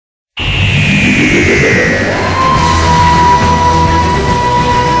And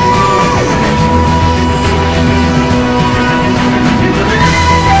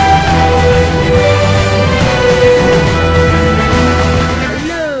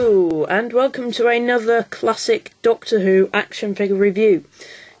welcome to another classic Doctor Who action figure review.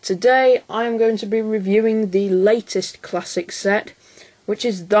 Today I am going to be reviewing the latest classic set, which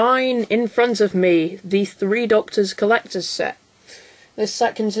is thine in front of me, the Three Doctors Collector's Set. This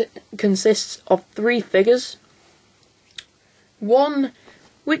set consists of 3 figures. One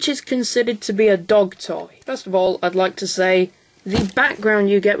which is considered to be a dog toy. First of all, I'd like to say the background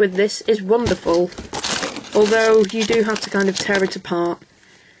you get with this is wonderful, although you do have to kind of tear it apart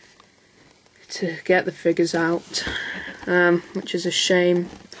to get the figures out, which is a shame.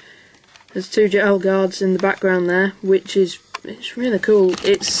 There's 2 gel guards in the background there, which is it's really cool.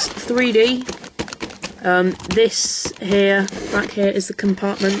 It's 3D. This here, back here, is the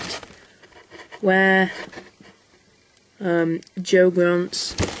compartment where Jo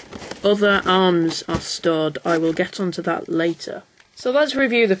Grant's other arms are stored. I will get onto that later. So let's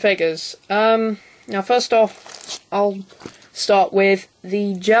review the figures. Now first off, I'll start with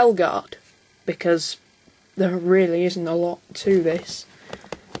the gel guard, because there really isn't a lot to this.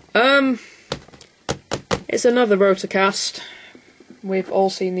 It's another rotocast. We've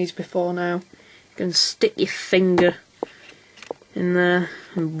all seen these before now. You can stick your finger in there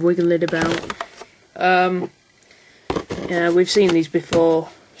and wiggle it about. Yeah, we've seen these before.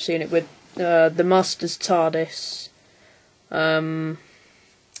 We've seen it with the Master's TARDIS, the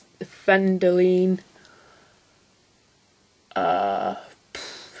Fendaline,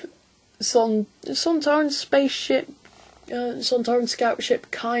 Sontaran spaceship, Sontaran scout ship,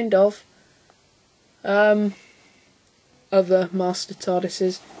 kind of. Other Master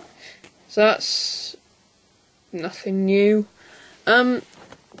TARDISes. So that's nothing new. I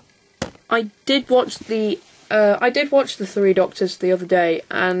did watch the 3 Doctors the other day,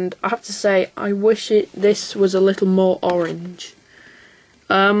 and I have to say I wish this was a little more orange.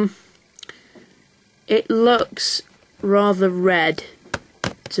 It looks rather red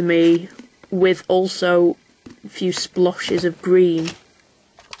to me, with also a few splotches of green.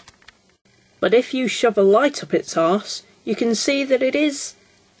 But if you shove a light up its arse, you can see that it is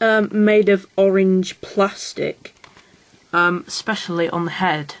made of orange plastic, especially on the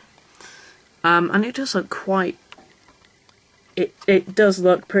head. And it does look quite... It does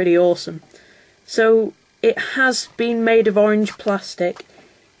look pretty awesome. So it has been made of orange plastic.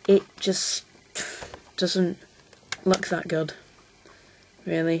 It just doesn't look that good,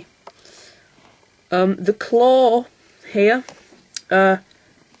 really. The claw here, that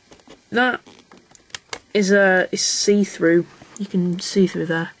is see-through. You can see through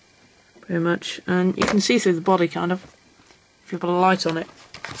there, pretty much, and you can see through the body, kind of, if you put a light on it.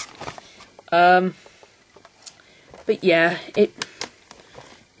 But yeah,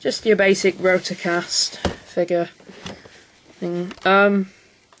 just your basic rotocast figure thing.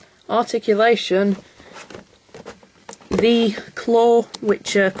 Articulation. The claw,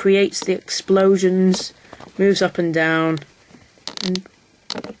 which creates the explosions, moves up and down, and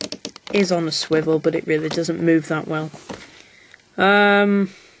is on a swivel, but it really doesn't move that well.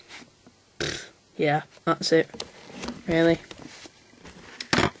 Yeah, that's it, really.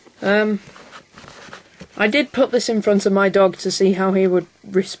 I did put this in front of my dog to see how he would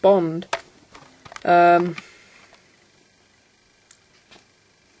respond. Well,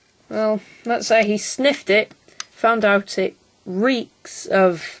 let's say he sniffed it, found out it reeks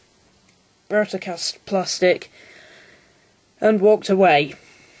of rotocast plastic, and walked away.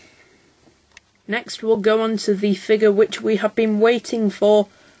 Next we'll go on to the figure which we have been waiting for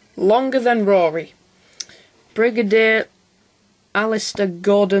longer than Rory. Brigadier Alistair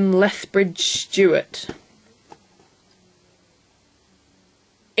Gordon Lethbridge Stewart.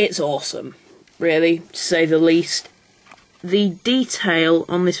 It's awesome, really, to say the least. The detail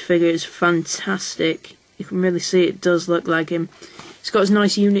on this figure is fantastic. You can really see it does look like him. He's got his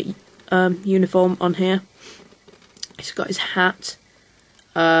nice uniform on here. He's got his hat.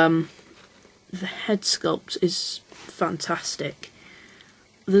 The head sculpt is fantastic.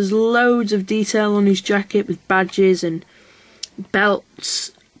 There's loads of detail on his jacket with badges and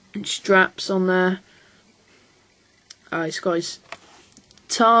belts and straps on there. He's got his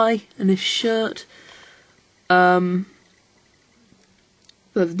tie and his shirt. Further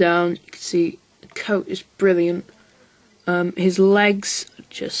down you can see the coat is brilliant. His legs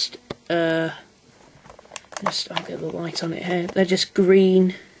just I'll get the light on it here. They're just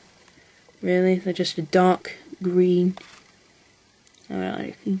green. Really, they're just a dark green.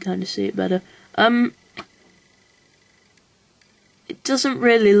 Alright, you can kind of see it better. it doesn't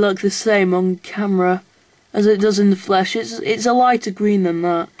really look the same on camera as it does in the flesh. It's a lighter green than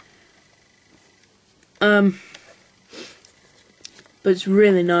that. But it's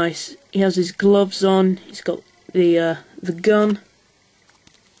really nice. He has his gloves on. He's got the gun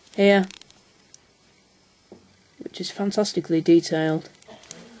here, which is fantastically detailed.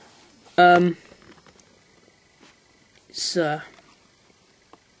 It's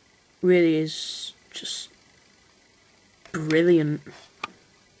really is just brilliant,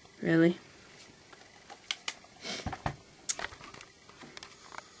 really.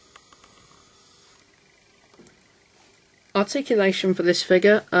 Articulation for this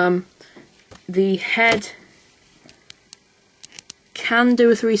figure, the head can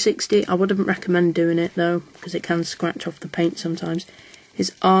do a 360. I wouldn't recommend doing it though, because it can scratch off the paint sometimes.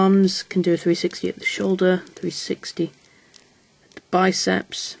 His arms can do a 360 at the shoulder, 360 at the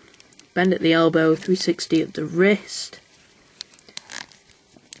biceps, bend at the elbow, 360 at the wrist,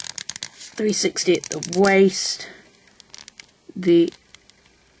 360 at the waist. The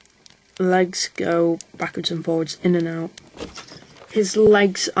legs go backwards and forwards, in and out. His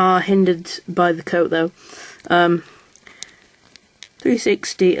legs are hindered by the coat though.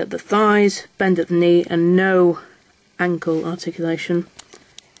 360 at the thighs, bend at the knee, and no ankle articulation.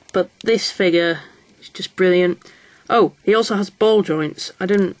 But this figure is just brilliant. Oh, he also has ball joints. I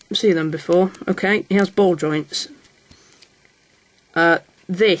didn't see them before. Okay, he has ball joints.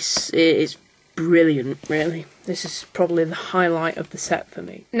 This is brilliant, really. This is probably the highlight of the set for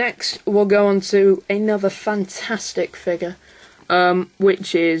me. Next, we'll go on to another fantastic figure,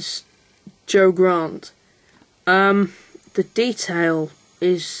 which is Joe Grant. The detail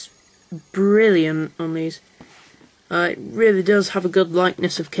is brilliant on these. It really does have a good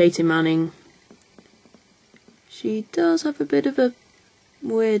likeness of Katie Manning. She does have a bit of a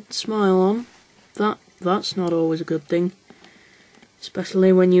weird smile on. That's not always a good thing.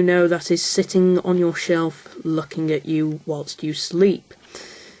 Especially when you know that is sitting on your shelf looking at you whilst you sleep.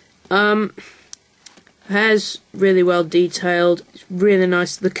 Hair's really well detailed. It's really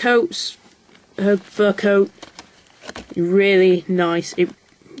nice. The coats, her fur coat, really nice. It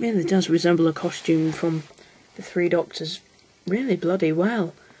really does resemble a costume from the Three Doctors really bloody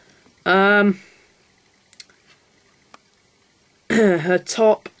well. Her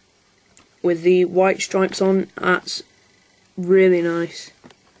top with the white stripes on, that's really nice.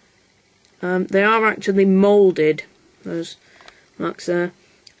 They are actually moulded, those marks there.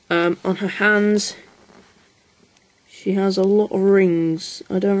 On her hands, she has a lot of rings.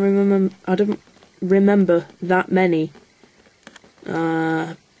 I don't remember that many.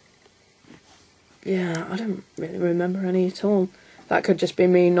 Yeah, I don't really remember any at all. That could just be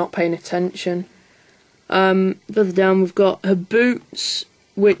me not paying attention. Further down we've got her boots,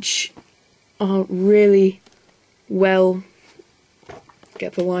 which are really well...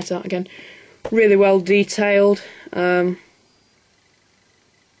 Get the light out again. Really well detailed.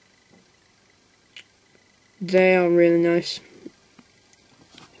 They are really nice.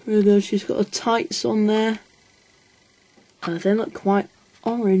 There we go, she's got her tights on there. They look quite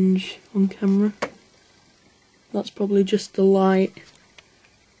orange on camera. That's probably just the light.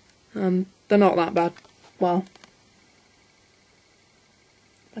 They're not that bad. Well,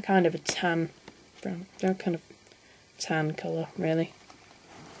 they're kind of a tan brown. They're kind of tan colour, really.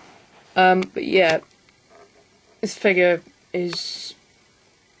 But yeah, this figure is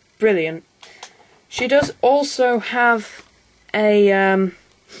brilliant. She does also have a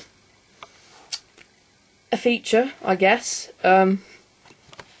feature, I guess. As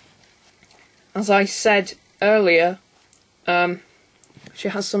I said earlier, she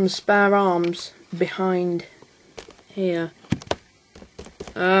has some spare arms behind here.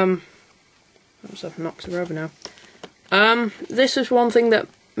 Oops, I've knocked her over now. This is one thing that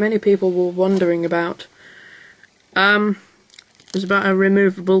many people were wondering about. It was about a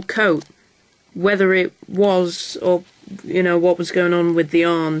removable coat. Whether it was, or, you know, what was going on with the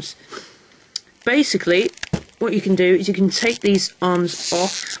arms. Basically, what you can do is you can take these arms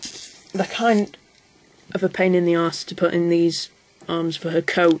off. They're kind of a pain in the arse to put in these arms for her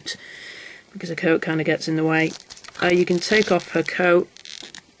coat, because her coat kind of gets in the way. You can take off her coat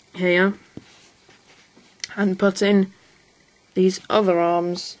here and put in these other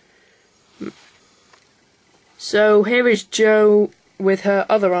arms. So here is Jo with her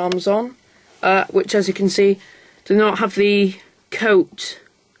other arms on, which, as you can see, do not have the coat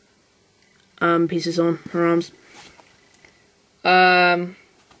pieces on her arms.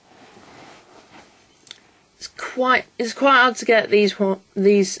 It's quite hard to get these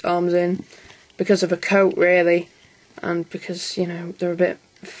arms in because of a coat, really, and because, you know, they're a bit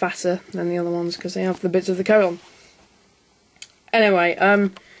fatter than the other ones because they have the bits of the coat Anyway,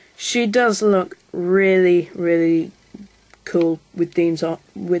 she does look really, really cool with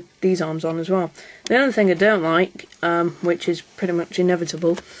these arms on as well. The only thing I don't like, which is pretty much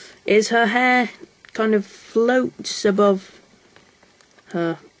inevitable, is her hair kind of floats above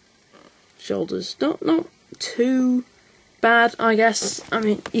her shoulders. Not too bad, I guess. I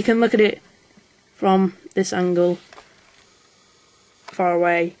mean, you can look at it from this angle, far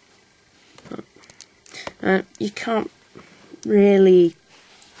away. You can't really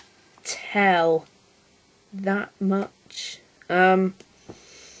tell that much. But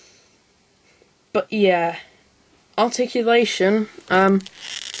yeah, articulation.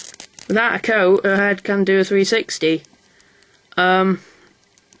 Without a coat, her head can do a 360. Her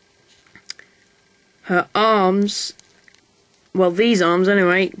arms, well, these arms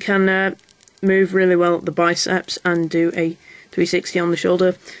anyway, can move really well at the biceps and do a 360 on the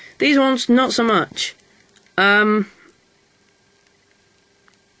shoulder. These ones, not so much.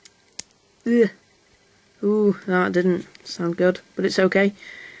 Ooh, that didn't sound good, but it's okay.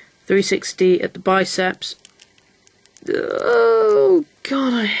 360 at the biceps. Oh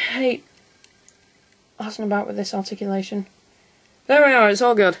god, I hate messing about with this articulation. There we are, it's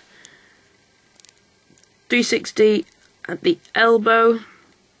all good. 360 at the elbow.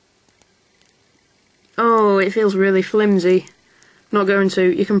 Oh, it feels really flimsy. Not going to.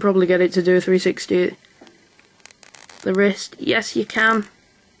 You can probably get it to do a 360 at the wrist. Yes, you can.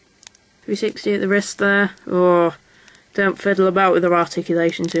 360 at the wrist there. Oh, don't fiddle about with the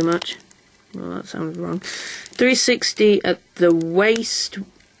articulation too much. Well, that sounded wrong. 360 at the waist.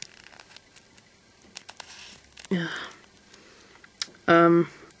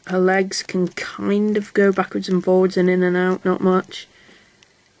 Her legs can kind of go backwards and forwards and in and out, not much.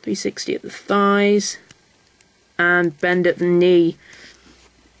 360 at the thighs. And bend at the knee.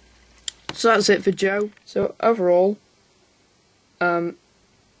 So that's it for Jo. So overall,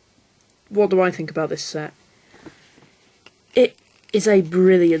 what do I think about this set? It is a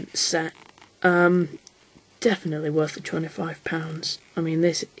brilliant set. Definitely worth the £25. I mean,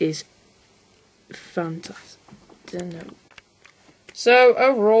 this is fantastic. Don't know. So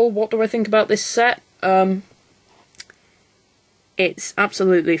overall, what do I think about this set? It's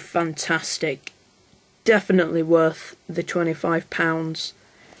absolutely fantastic. Definitely worth the £25.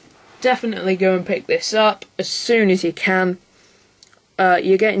 Definitely go and pick this up as soon as you can.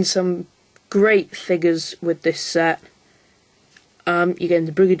 You're getting some great figures with this set. You're getting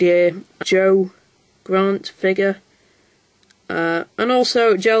the Brigadier Jo Grant figure. And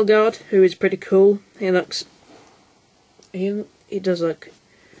also Gelgard, who is pretty cool. He does look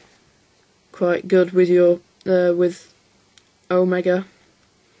quite good with with Omega.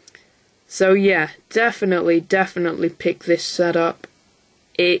 So yeah, definitely pick this set up.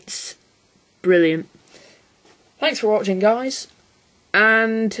 It's brilliant. Thanks for watching, guys,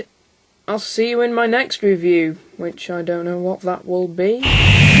 and I'll see you in my next review, which I don't know what that will be.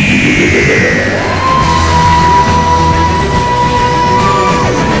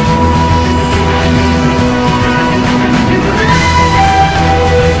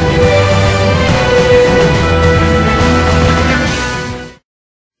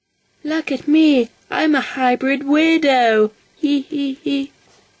 Look at me, I'm a hybrid weirdo. Hee hee hee.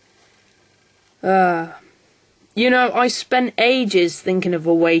 You know, I spent ages thinking of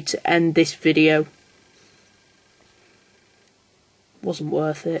a way to end this video. Wasn't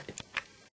worth it.